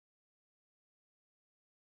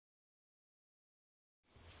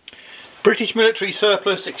British military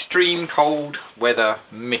surplus extreme cold weather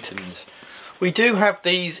mittens. We do have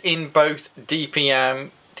these in both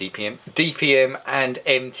DPM and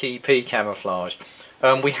MTP camouflage.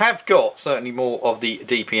 We have got certainly more of the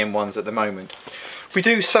DPM ones at the moment. We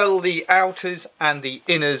do sell the outers and the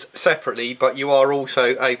inners separately, but you are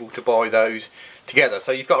also able to buy those together.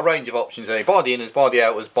 So you've got a range of options there. Buy the inners, buy the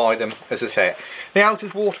outers, buy them as a set. The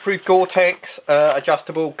outers waterproof Gore-Tex,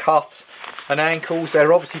 adjustable cuffs and ankles.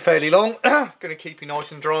 They're obviously fairly long, going to keep you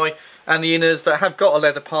nice and dry. And the inners that have got a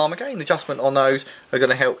leather palm, again, adjustment on those are going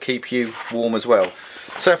to help keep you warm as well.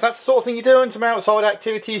 So if that's the sort of thing you're doing, some outside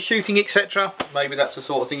activities, shooting, etc., maybe that's the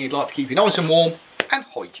sort of thing you'd like to keep you nice and warm and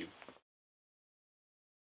hide you.